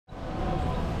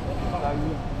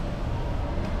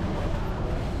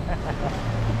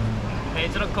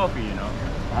natural coffee, you know.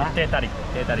 Teh tarik.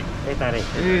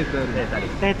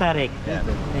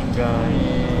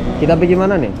 Kita pergi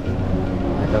mana nih?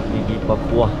 Kita pergi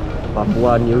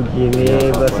Papua New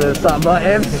Guinea versus Sabah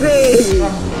FC.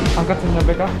 Angkat sini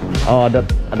BK. Oh, ada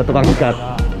tukang angkat.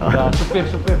 Ada supir.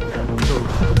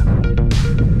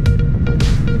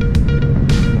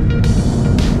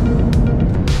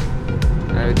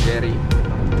 Ayo Jerry.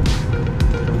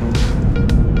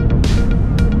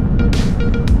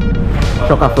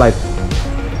 Shock flight.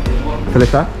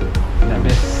 Selesai?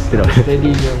 Tidak.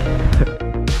 Steady je.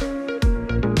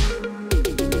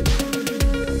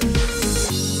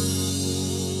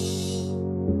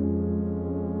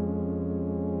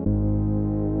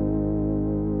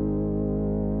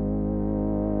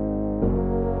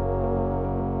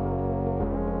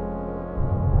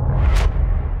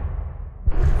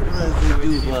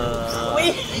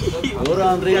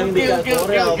 Orang riang di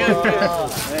Korea.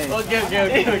 Oke.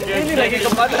 Ini lagi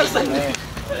kepanasan.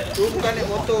 Itu bukan naik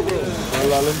motor bro.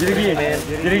 Lalu jadi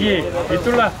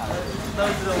itulah.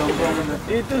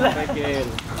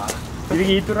 Jadi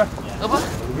itulah. Apa?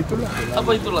 Itulah. Apa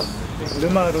itulah?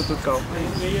 Lemah rutut kau.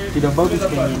 Tidak bagus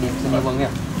kayak gini penyambangnya.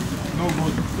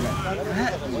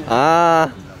 Ah.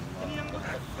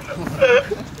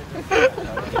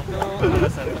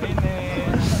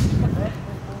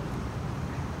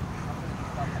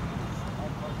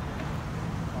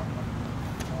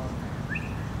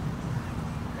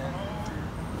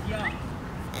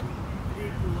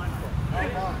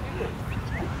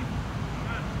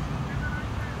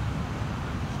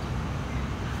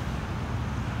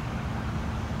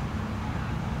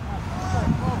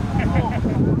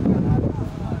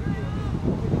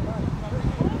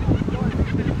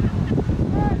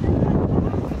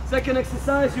 Second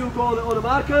exercise, you go on the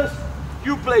markers.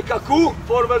 You play kaku,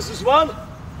 4 versus 1.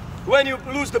 When you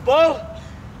lose the ball,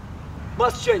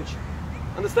 must change.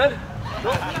 Understand?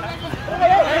 No?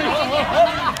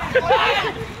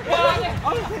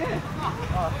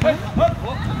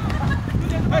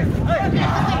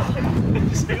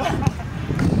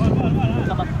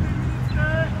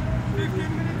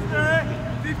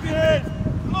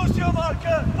 Lose your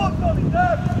marker, put on it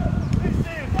there.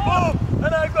 Boom,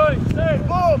 and I'm going, stay,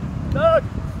 boom, third,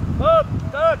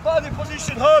 body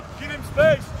position, hop, give him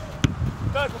space.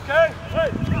 Third, okay? Hey.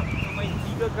 Main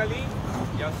 3 kali.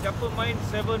 Yang siapa main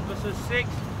 7 versus 6.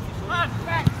 Back.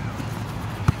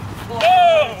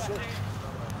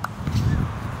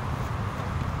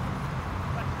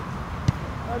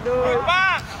 Aduh.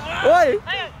 Woi,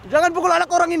 jangan pukul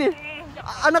anak orang ini.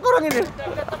 Anak orang ini.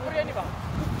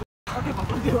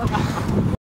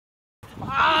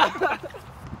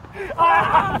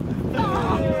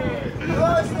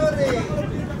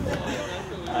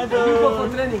 Aduh. You go for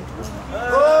training.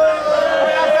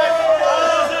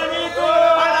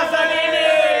 Alasan ini.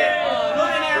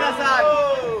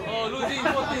 Losing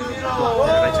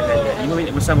 14-0. 5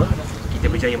 minit bersama, kita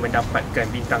berjaya mendapatkan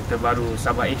bintang terbaru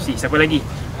Sabah FC. Siapa lagi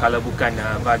kalau bukan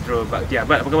Badrul Bakhtiar.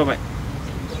 Apa khabar, Bat?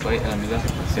 Baik, alhamdulillah.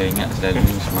 Saya ingat selalu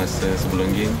semasa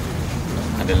sebelum game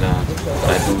adalah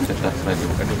radu tetap radu.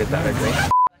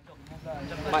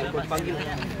 Baik, kau panggil.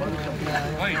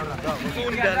 Oi,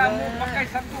 sudah kamu pakai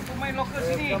satu pemain lokal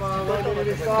sini.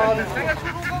 Saya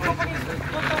suruh kau panggil.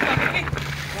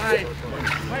 Baik.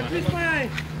 Baik, please,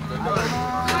 baik.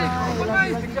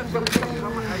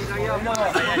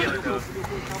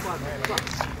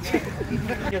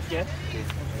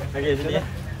 Okey, sini ya.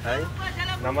 Hai.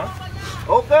 Nama?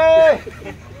 Okey.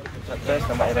 Sukses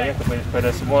selamat hari raya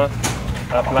kepada semua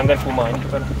pelanggan Puma ini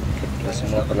bukan? Kepada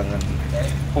semua pelanggan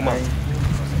Puma.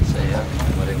 saya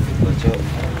kemarin di Bocok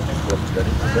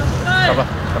dari Sabah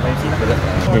FC.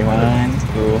 Okay, 1,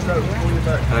 2.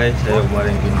 Hai, saya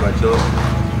Umarin bin Bacok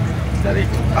dari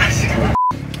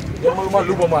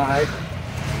Malu pemain.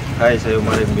 Hai, saya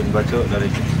Umarin bin Bacok dari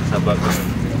Sabah.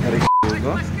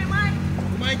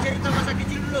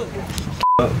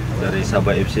 Dari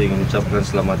Sabah FC mengucapkan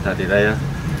selamat hari raya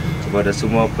kepada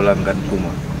semua pelanggan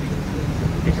Puma.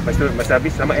 Lepas tu masa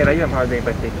habis selamat hari raya mahal yang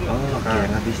penting. Oh, okey,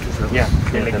 habis tu selamat. Ya,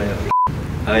 yang lagi.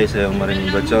 Hai, saya Umarin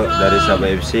bin Bacok dari Sabah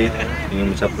FC ingin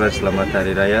mengucapkan selamat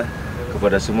hari raya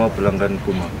kepada semua pelanggan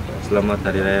Puma. Selamat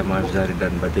hari raya mahal zahir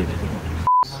dan batin.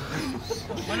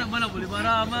 Mana boleh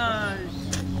marah, Mas.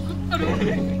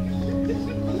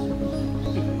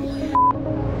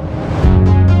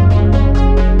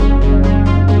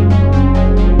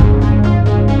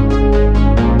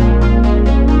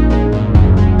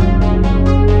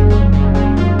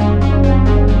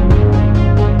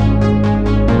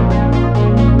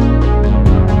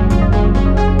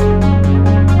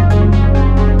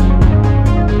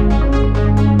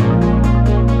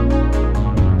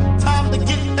 Time to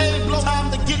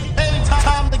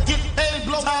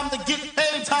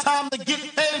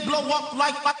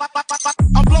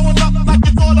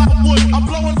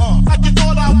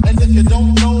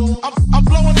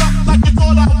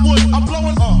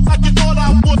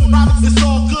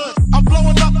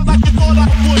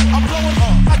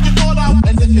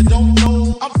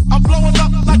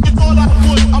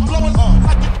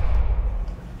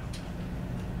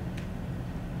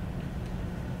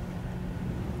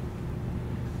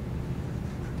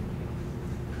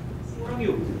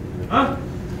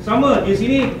di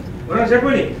sini. Orang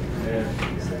siapa ni?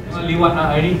 Lewat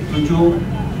nak hari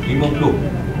 7.50.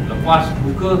 Lepas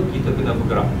buka, kita kena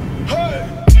bergerak.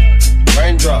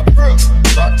 Raindrop,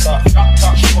 top top,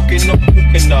 smoking up,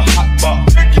 cooking the hot bar.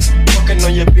 Fucking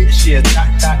on your bitch, yeah, that.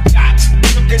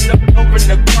 Cooking up, open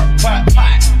the crock pot.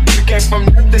 We came from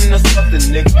nothing to something,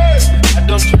 nigga. I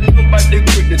don't trust nobody,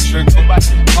 quick the trigger.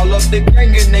 All of the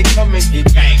gang and they come and get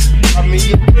gang. I mean,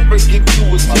 you never give you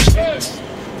a touch.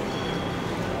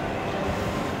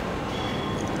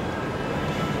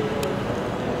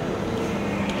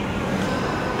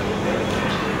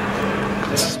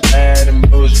 Bad and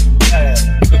bullshit,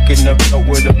 cooking up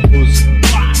with a boozy.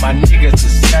 My niggas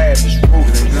is savage,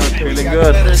 ruthless. Feeling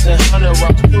good. Better than 100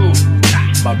 rocks too.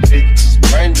 My bitch,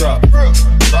 raindrop,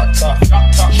 top,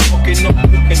 smoking up,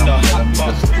 cooking the hot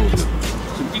box.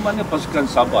 Seperti mana pasukan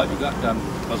Sabah juga dan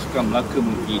pasukan Melaka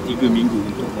mempunyai 3 minggu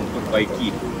untuk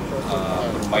memperbaiki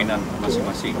permainan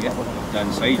masing-masing ya. Dan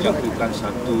saya jangkakan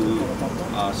satu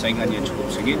saingan yang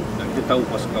cukup sengit, dan kita tahu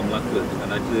pasukan Melaka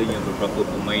dengan adanya beberapa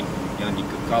pemain yang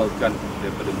dikekalkan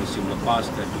daripada musim lepas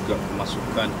dan juga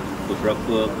kemasukan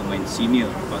beberapa pemain senior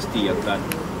pasti akan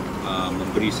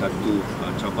memberi satu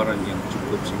cabaran yang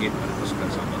cukup sengit pada pasukan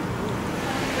Sabah.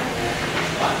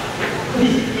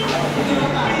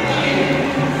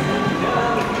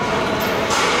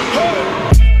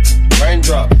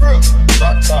 Raindrop,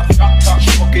 top,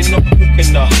 smoking up,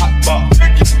 cooking the hot bar.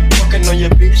 Fucking on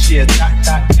your bitch, yeah,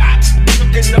 that.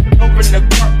 Cooking up, open the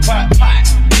crock pot.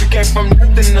 We came from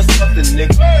nothing to something,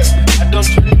 nigga. I don't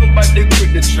trust nobody,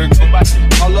 quick the trigger.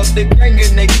 All of the gang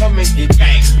and they come and get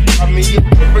gang. I mean, you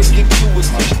never give you a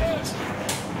touch.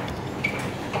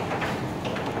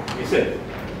 Listen,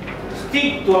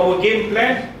 stick to our game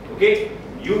plan, okay?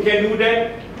 You can do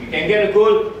that, you can get a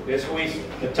goal, there's always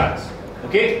a chance,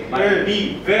 okay? But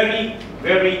be very,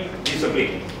 very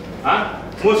disciplined.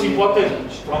 Most important,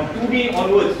 from today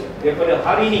onwards, daripada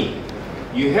hari ini,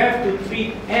 you have to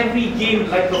treat every game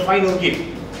like a final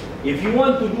game. If you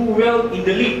want to do well in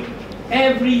the league,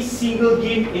 every single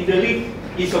game in the league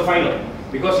is a final.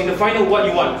 Because in the final, what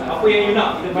you want? Apa yang you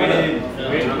nak in the final?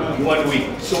 You want to win.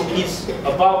 So it's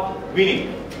about winning.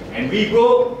 And we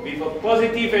go with a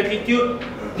positive attitude,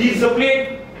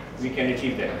 discipline, we can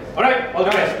achieve that. Alright, all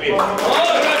the best, please.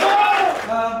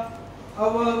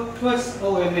 Our first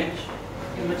away match,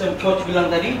 macam coach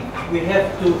bilang tadi, we have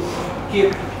to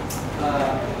keep,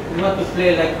 we want to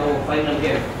play like our final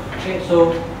game. Okay,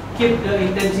 so keep the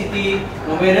intensity,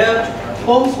 no matter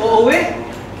home or away,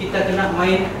 kita kena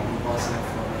main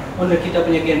on kita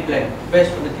punya game plan,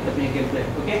 best on kita punya game plan.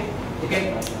 Okay,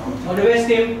 okay. On the best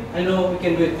team, I know we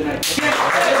can do it tonight. Okay.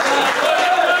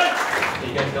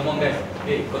 Hey guys, come on guys.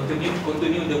 Hey,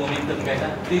 continue the momentum guys.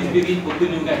 Please begin,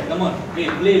 continue guys. Come on. Hey,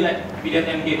 play like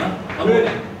PDM game. Come on.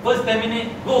 First 10 minutes,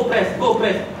 go press.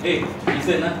 Hey,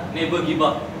 listen never give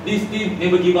up. This team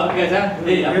never give up guys.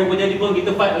 Hey, apa pun jadi pun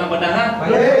kita fight dalam padang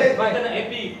Kita nak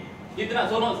happy. Kita nak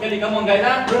sonok sekali. Come on guys.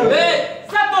 Hey,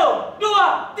 1, 2,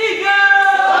 3.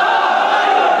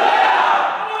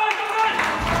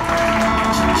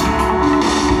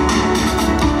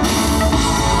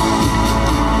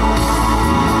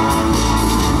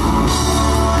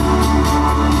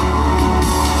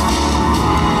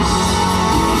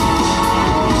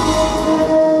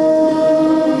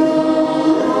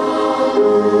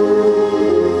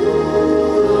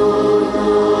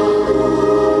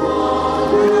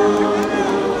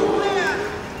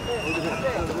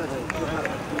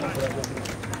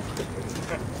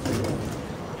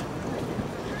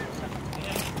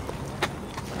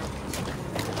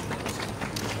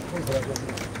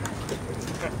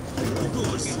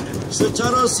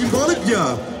 Secara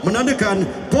simboliknya menandakan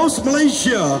POS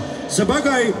Malaysia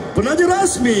sebagai penaja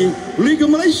rasmi Liga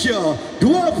Malaysia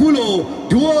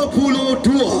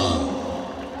 2022.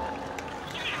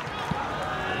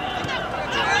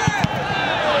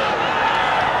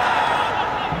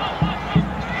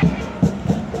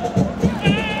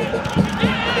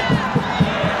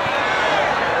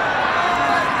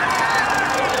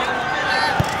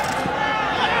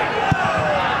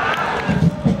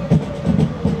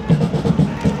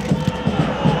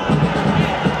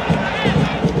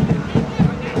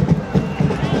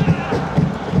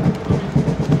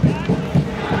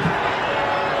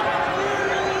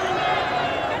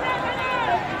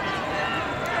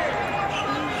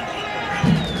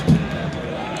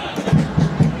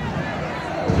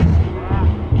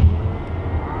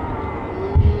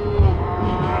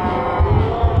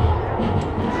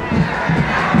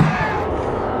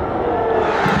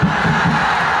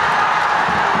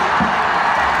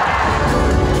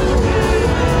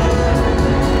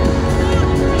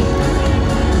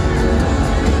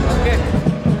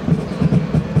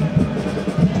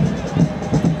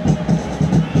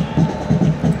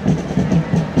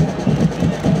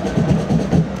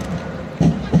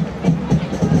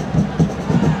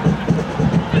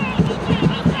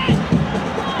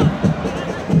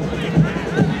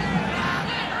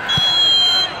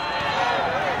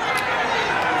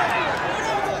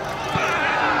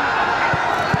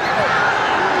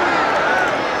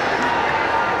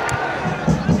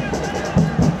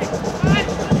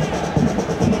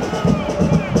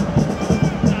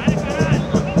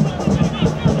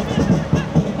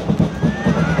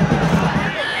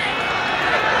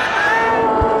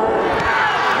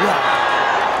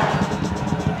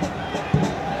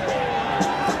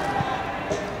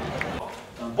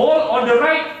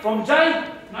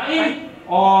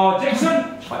 or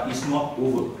Jackson, but it's not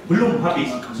over. Belum habis.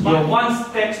 You're one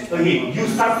step ahead. You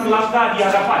start melangkah di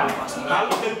hadapan. Kalau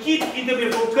kita keep kita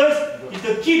punya fokus,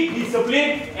 kita keep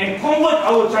discipline and convert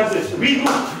our chances. We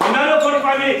do another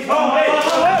 45 minutes. Come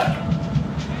on,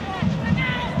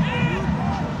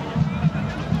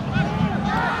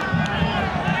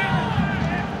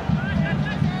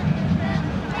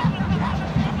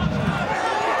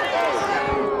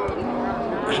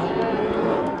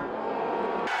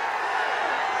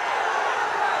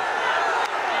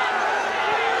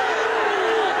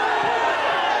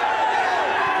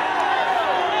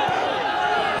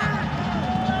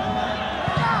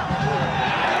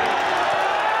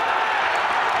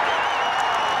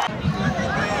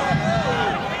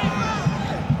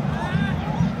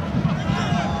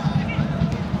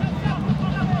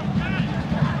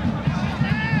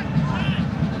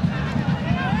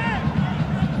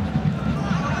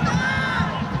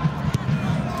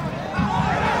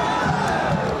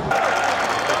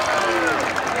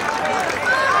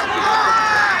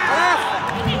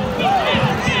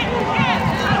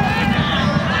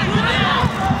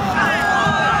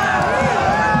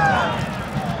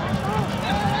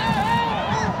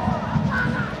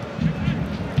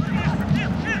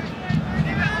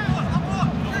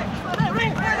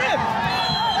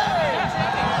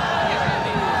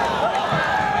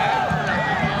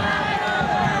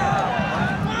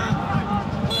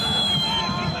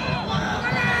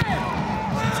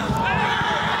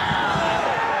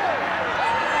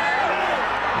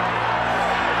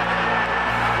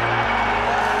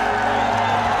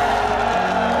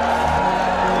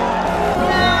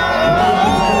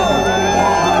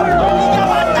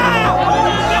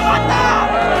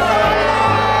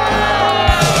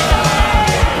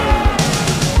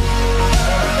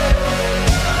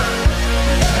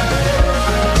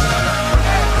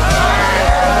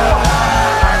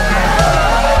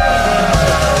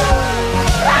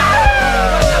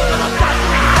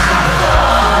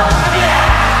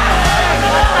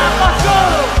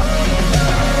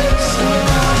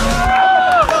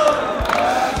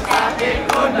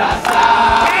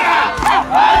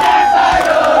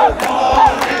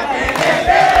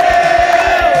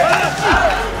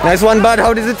 Nice one, Bud.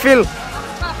 How does it feel?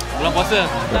 Bulan puasa,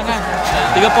 senang kan?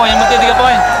 3 poin, yang penting 3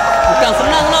 poin. Bukan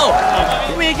senang tau.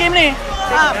 Win game ni.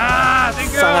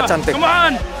 Sangat cantik. Come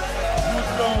on.